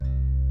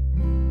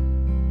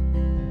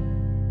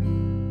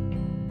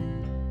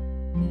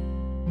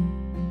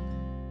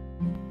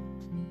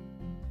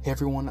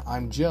everyone,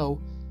 I'm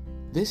Joe.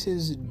 This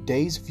is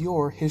Days of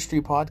Yore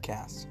History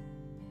Podcast.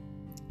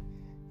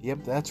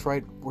 Yep, that's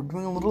right. We're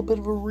doing a little bit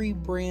of a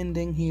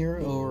rebranding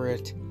here over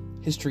at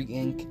History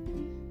Inc.,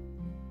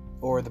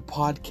 or the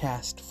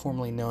podcast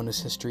formerly known as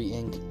History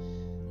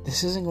Inc.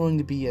 This isn't going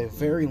to be a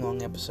very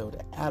long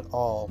episode at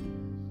all,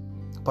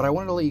 but I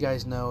wanted to let you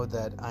guys know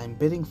that I'm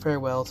bidding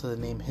farewell to the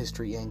name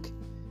History Inc.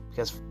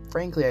 because,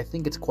 frankly, I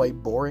think it's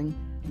quite boring.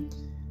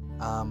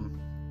 I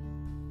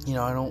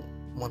don't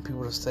want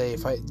people to say,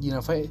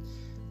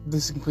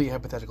 this is completely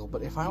hypothetical,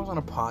 but if I was on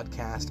a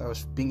podcast, I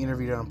was being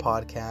interviewed on a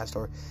podcast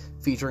or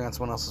featuring on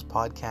someone else's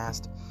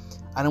podcast,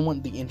 I don't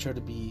want the intro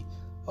to be,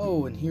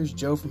 oh, and here's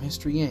Joe from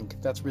History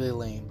Inc. That's really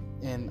lame.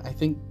 And I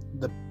think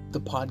the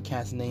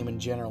podcast name in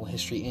general,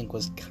 History Inc.,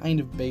 was kind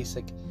of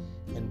basic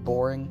and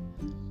boring.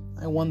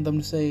 I want them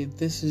to say,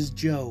 this is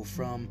Joe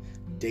from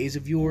Days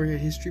of Yore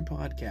History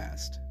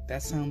Podcast.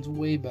 That sounds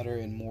way better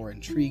and more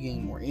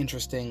intriguing, more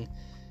interesting.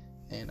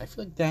 And I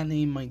feel like that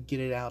name might get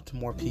it out to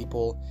more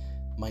people,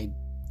 might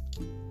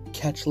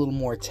catch a little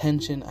more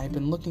attention. I've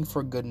been looking for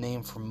a good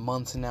name for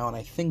months now, and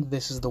I think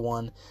this is the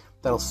one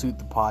that'll suit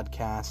the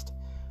podcast,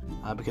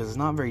 because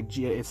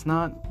it's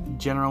not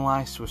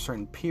generalized to a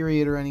certain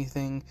period or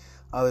anything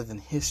other than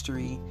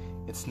history.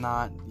 It's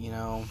not,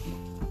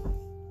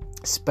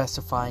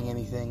 specifying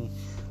anything,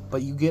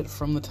 but you get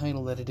from the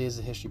title that it is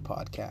a history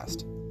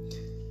podcast.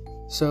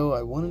 So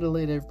I wanted to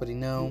let everybody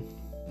know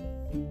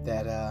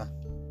that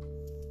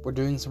we're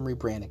doing some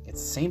rebranding.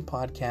 It's the same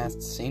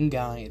podcast, same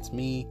guy, it's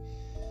me,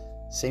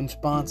 same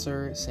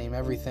sponsor, same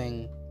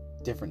everything,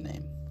 different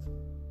name.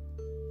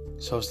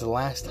 So it's the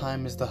last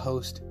time as the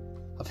host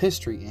of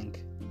History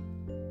Inc.,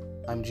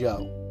 I'm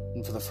Joe,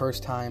 and for the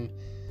first time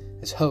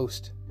as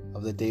host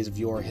of the Days of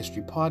Yore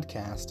History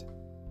Podcast,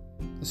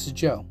 this is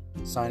Joe,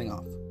 signing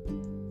off.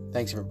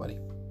 Thanks, everybody.